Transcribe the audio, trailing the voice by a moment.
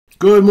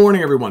Good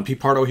morning, everyone. Pete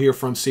Pardo here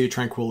from Sea of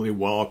Tranquility.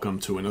 Welcome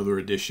to another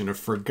edition of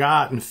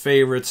Forgotten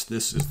Favorites.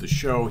 This is the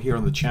show here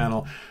on the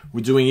channel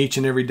we're doing each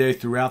and every day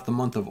throughout the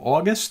month of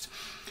August,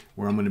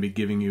 where I'm going to be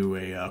giving you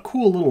a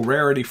cool little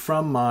rarity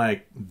from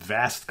my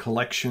vast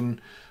collection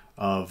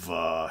of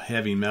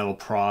heavy metal,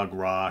 prog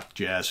rock,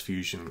 jazz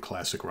fusion,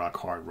 classic rock,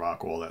 hard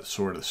rock, all that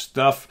sort of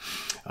stuff.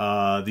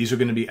 These are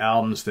going to be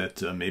albums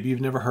that maybe you've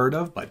never heard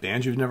of, by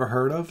bands you've never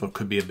heard of, or it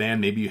could be a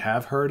band maybe you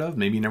have heard of,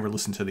 maybe you never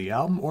listened to the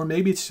album, or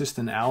maybe it's just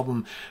an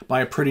album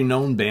by a pretty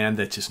known band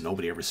that just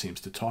nobody ever seems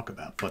to talk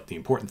about. But the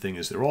important thing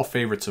is they're all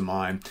favorites of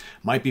mine,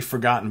 might be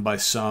forgotten by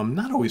some,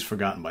 not always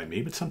forgotten by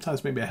me, but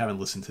sometimes maybe I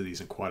haven't listened to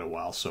these in quite a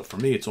while. So for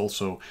me, it's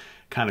also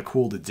kind of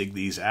cool to dig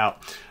these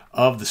out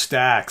of the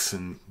stacks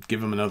and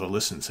give them another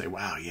listen and say,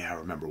 wow, yeah, I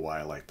remember why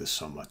I like this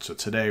so much. So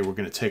today we're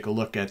going to take a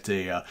look at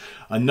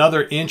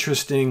another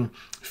interesting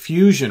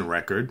fusion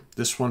record.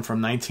 This one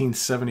from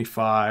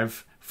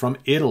 1975 from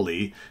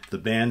Italy. The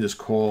band is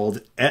called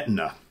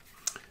Etna,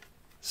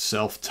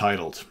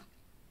 self-titled.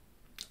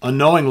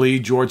 Unknowingly,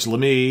 George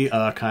Lamy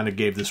kind of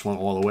gave this one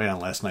all away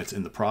on last night's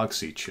In the Prog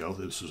Seat show.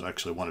 This was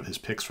actually one of his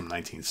picks from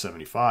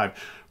 1975.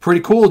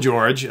 Pretty cool,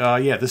 George.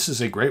 Yeah, this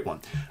is a great one.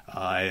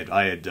 I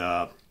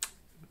had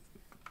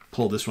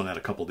pulled this one out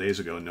a couple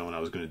days ago knowing I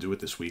was going to do it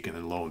this week, and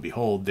then lo and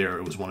behold, there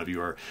it was one of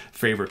your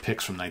favorite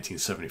picks from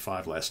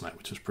 1975 last night,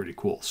 which was pretty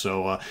cool.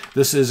 So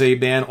this is a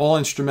band, all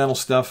instrumental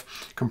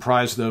stuff,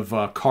 comprised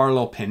of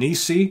Carlo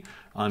Panisi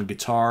on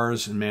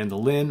guitars and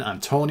mandolin,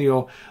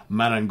 Antonio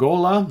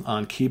Marangola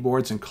on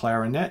keyboards and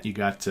clarinet. You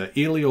got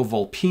Elio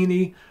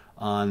Volpini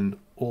on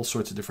all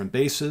sorts of different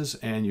basses,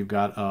 and you've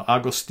got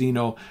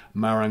Agostino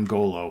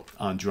Marangolo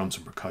on drums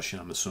and percussion.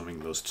 I'm assuming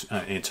those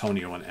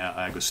Antonio and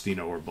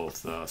Agostino are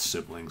both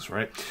siblings,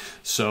 right?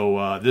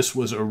 So this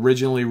was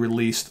originally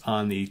released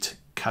on the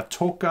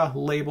Catocca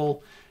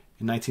label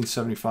in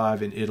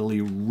 1975 in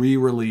Italy,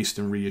 re-released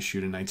and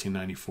reissued in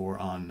 1994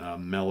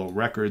 on Mellow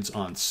Records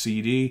on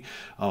CD,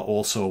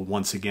 also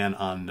once again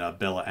on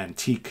Bella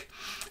Antique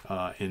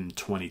in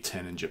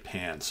 2010 in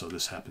Japan. So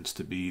this happens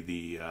to be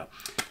the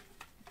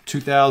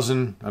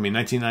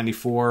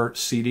 1994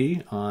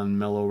 CD on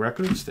Mellow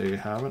Records. There you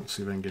have it. Let's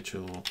see if I can get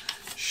you a little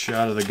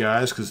shot of the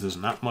guys, because there's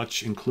not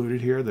much included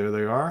here. There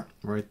they are,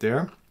 right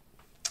there.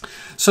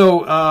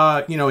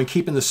 So, you know, in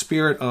keeping the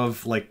spirit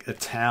of, like,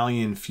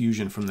 Italian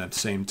fusion from that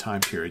same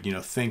time period, you know,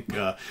 think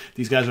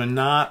these guys are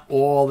not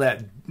all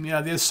that, you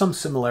know, there's some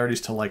similarities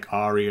to, like,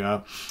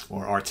 Aria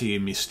or Arti e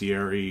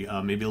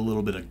Mestieri, maybe a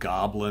little bit of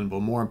Goblin,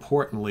 but more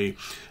importantly,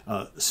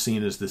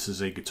 seeing as this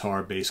is a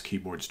guitar, bass,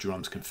 keyboards,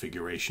 drums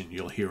configuration,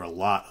 you'll hear a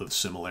lot of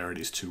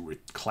similarities to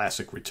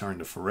classic Return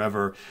to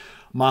Forever,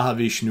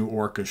 Mahavishnu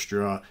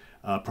Orchestra,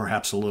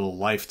 perhaps a little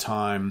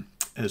Lifetime,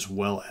 as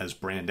well as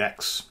Brand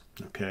X.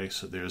 Okay,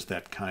 so there's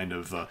that kind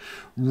of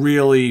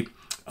really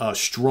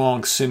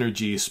strong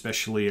synergy,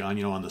 especially on,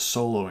 you know, on the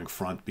soloing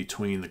front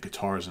between the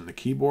guitars and the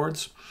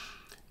keyboards.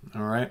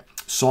 All right,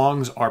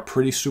 songs are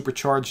pretty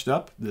supercharged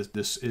up.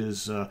 This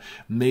is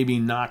maybe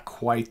not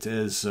quite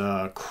as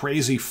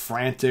crazy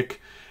frantic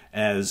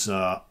as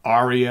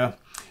Aria.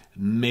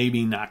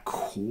 Maybe not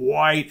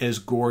quite as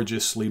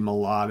gorgeously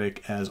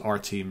melodic as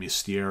Arti e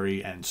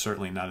Mestieri, and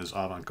certainly not as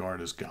avant-garde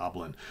as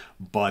Goblin.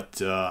 But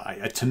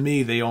to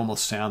me, they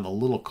almost sound a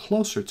little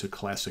closer to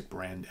classic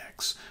Brand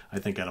X, I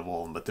think, out of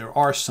all of them. But there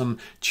are some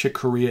Chick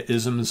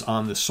Corea-isms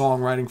on the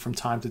songwriting from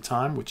time to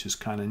time, which is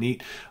kind of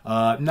neat.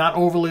 Not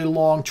overly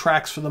long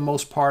tracks for the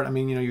most part. I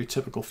mean, you know, your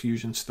typical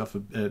fusion stuff.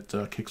 It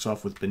kicks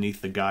off with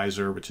Beneath the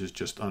Geyser, which is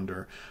just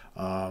under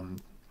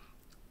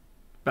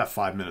about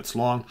 5 minutes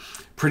long.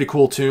 Pretty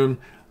cool tune.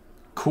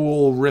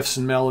 Cool riffs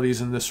and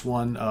melodies in this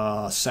one.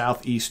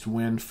 Southeast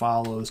Wind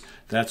follows.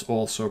 That's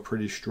also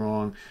pretty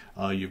strong.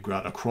 You've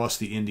got Across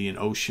the Indian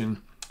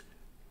Ocean.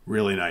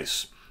 Really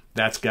nice.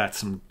 That's got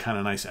some kind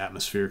of nice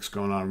atmospherics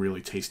going on.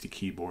 Really tasty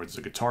keyboards.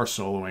 The guitar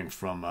soloing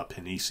from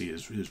Panisi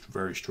is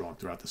very strong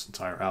throughout this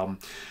entire album.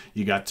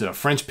 You got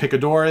French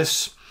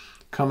Picadores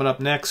coming up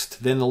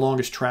next. Then the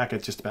longest track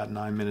at just about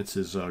 9 minutes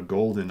is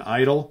Golden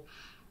Idol,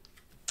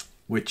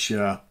 which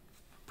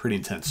pretty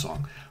intense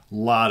song. A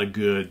lot of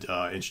good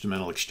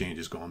instrumental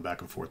exchanges going back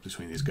and forth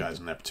between these guys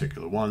in that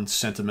particular one.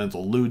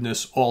 Sentimental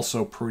Lewdness,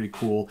 also pretty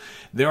cool.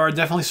 There are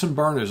definitely some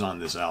burners on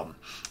this album,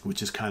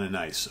 which is kind of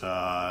nice.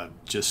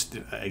 Just,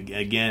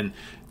 again,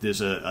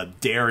 there's a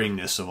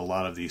daringness of a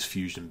lot of these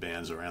fusion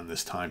bands around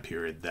this time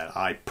period that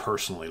I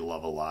personally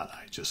love a lot.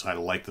 I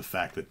like the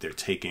fact that they're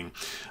taking,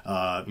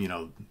 you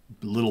know,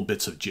 little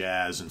bits of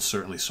jazz and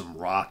certainly some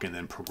rock and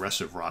then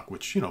progressive rock,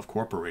 which, you know,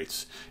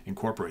 incorporates,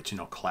 you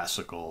know,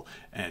 classical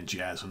and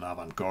jazz and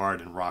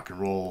avant-garde and rock and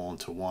roll all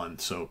into one.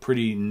 So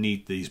pretty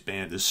neat, these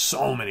bands. There's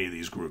so many of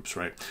these groups,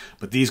 right?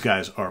 But these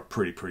guys are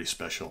pretty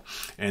special.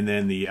 And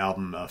then the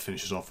album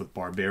finishes off with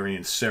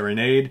Barbarian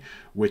Serenade,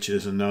 which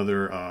is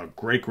another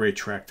great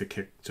track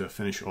to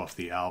finish off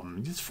the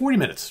album. It's 40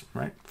 minutes,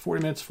 right?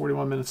 40 minutes,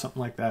 41 minutes,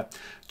 something like that.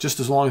 Just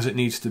as long as it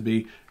needs to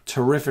be.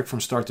 terrific from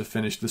start to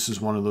finish. This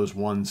is one of those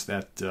ones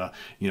that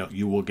you know,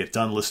 you will get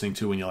done listening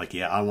to and you're like,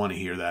 yeah, I want to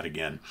hear that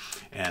again.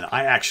 And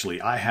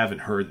I haven't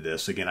heard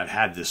this. Again, I've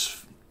had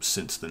this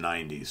since the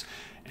 90s,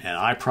 and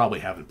I probably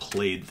haven't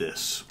played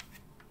this,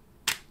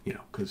 you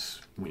know,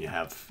 because when you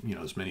have, you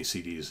know, as many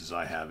CDs as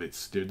I have,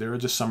 it's there are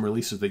just some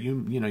releases that you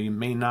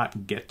may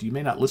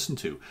not listen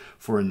to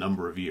for a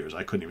number of years.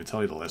 I couldn't even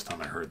tell you the last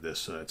time I heard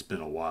this. It's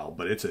been a while,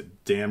 but it's a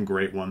damn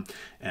great one,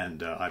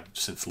 and I've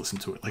since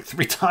listened to it like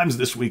 3 times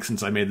this week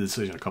since I made the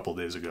decision a couple of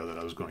days ago that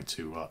I was going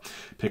to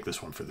pick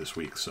this one for this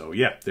week. So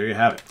yeah, there you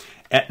have it.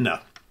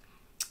 Etna,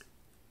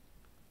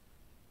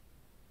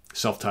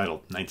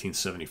 self-titled,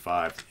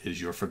 1975,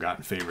 is your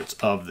forgotten favorites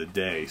of the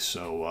day.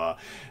 So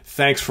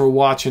thanks for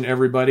watching,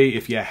 everybody.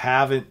 If you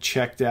haven't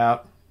checked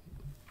out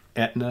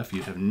Etna, if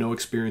you have no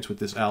experience with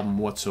this album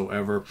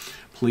whatsoever,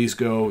 please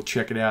go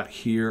check it out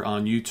here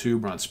on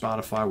YouTube or on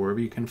Spotify, wherever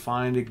you can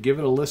find it. Give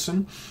it a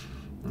listen.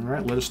 All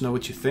right, let us know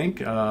what you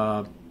think.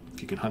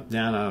 If you can hunt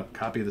down a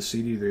copy of the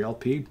CD or the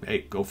LP,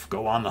 hey, go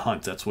on the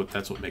hunt. That's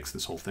what makes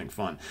this whole thing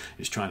fun,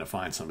 is trying to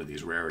find some of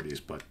these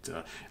rarities. But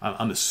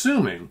I'm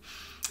assuming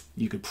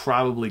you could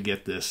probably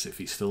get this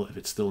if it's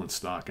still in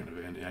stock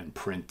and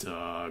print.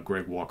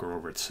 Greg Walker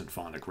over at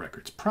Symphonic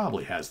Records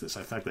probably has this.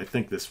 In fact, I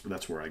think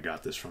that's where I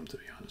got this from, to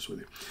be honest with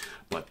you.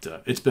 But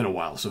it's been a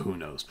while, so who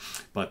knows.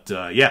 But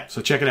yeah,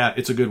 so check it out.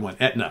 It's a good one.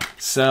 Etna,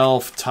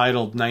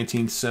 self-titled,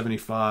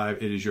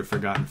 1975. It is your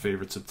forgotten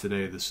favorites of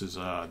today. This is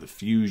the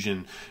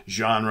fusion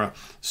genre.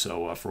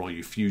 So for all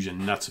you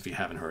fusion nuts, if you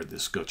haven't heard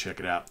this, go check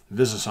it out.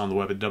 Visit us on the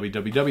web at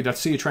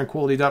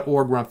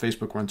www.seaoftranquility.org. We're on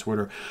Facebook, we're on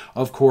Twitter.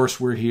 Of course,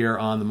 we're here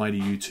on the mighty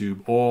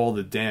YouTube all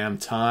the damn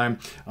time.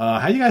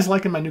 How you guys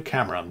liking my new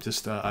camera? I'm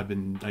just I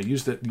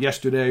used it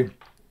yesterday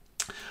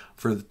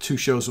for the 2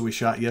 shows that we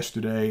shot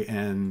yesterday,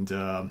 and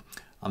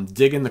I'm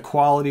digging the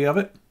quality of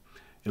it.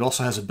 It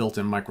also has a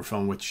built-in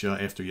microphone, which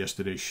after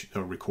yesterday's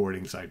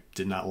recordings, I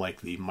did not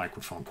like the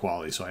microphone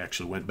quality, so I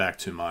actually went back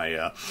to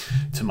my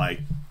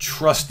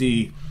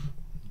trusty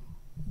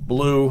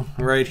Blue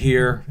right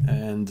here,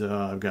 and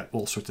I've got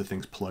all sorts of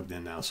things plugged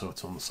in now, so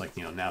it's almost like,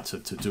 you know, now to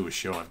do a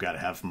show, I've got to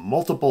have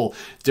multiple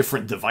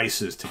different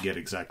devices to get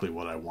exactly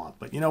what I want.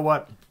 But you know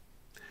what?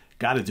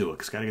 Got to do it,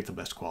 because got to get the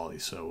best quality.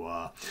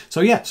 So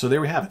yeah, so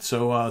there we have it.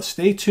 So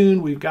stay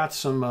tuned. We've got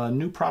some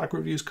new product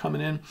reviews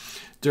coming in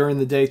during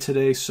the day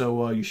today,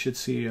 so you should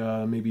see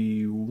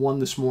maybe 1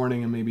 this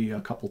morning and maybe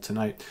a couple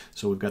tonight.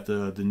 So we've got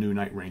the new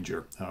Night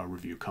Ranger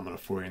review coming up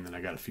for you, and then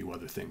I got a few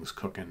other things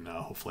cooking.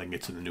 Hopefully I can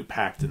get to the new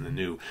Pact and the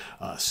new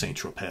Saint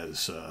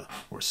Tropez,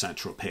 or Saint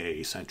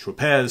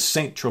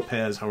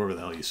Tropez, however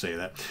the hell you say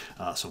that.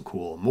 Some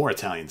cool, more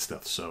Italian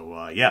stuff.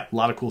 So yeah, a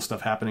lot of cool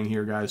stuff happening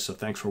here, guys. So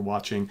thanks for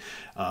watching.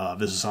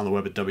 Visit us on the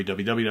web at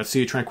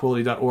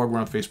www.seaoftranquility.org. We're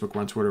on Facebook,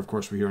 we're on Twitter. Of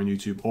course, we're here on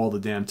YouTube all the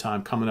damn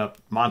time. Coming up,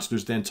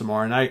 Monsters Den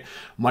tomorrow night.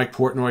 Mike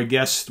Portnoy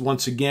guest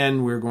once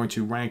again. We're going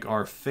to rank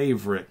our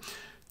favorite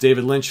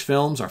David Lynch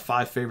films, our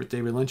 5 favorite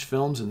David Lynch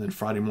films, and then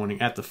Friday morning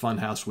at the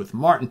Funhouse with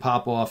Martin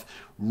Popoff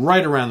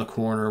right around the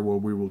corner, where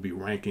we will be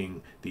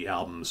ranking the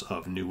albums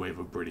of new wave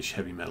of British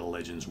heavy metal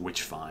legends,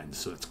 Witchfind.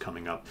 So it's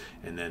coming up.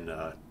 And then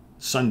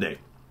Sunday,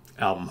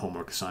 album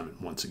homework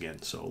assignment once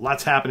again. So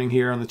lots happening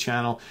here on the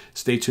channel.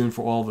 Stay tuned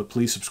for all of it.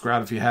 Please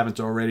subscribe if you haven't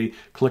already.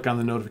 Click on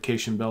the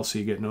notification bell so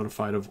you get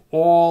notified of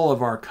all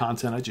of our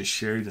content. I just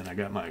shared, and I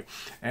got my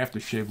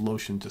aftershave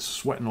lotion just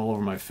sweating all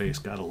over my face.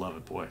 Gotta love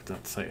it, boy. I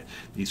have to tell you,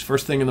 these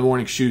first thing in the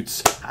morning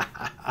shoots,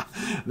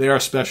 they are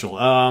special.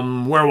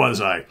 Where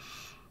was I?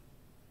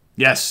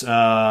 Yes,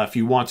 if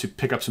you want to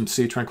pick up some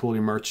Sea of Tranquility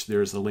merch,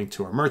 there's the link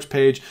to our merch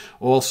page.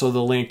 Also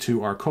the link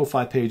to our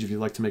Ko-Fi page if you'd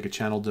like to make a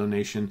channel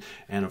donation.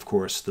 And of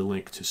course, the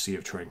link to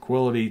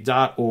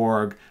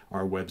seaoftranquility.org,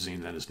 our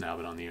webzine that has now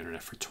been on the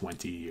internet for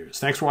 20 years.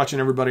 Thanks for watching,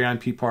 everybody. I'm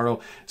Pete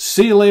Pardo.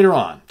 See you later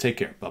on. Take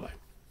care. Bye-bye.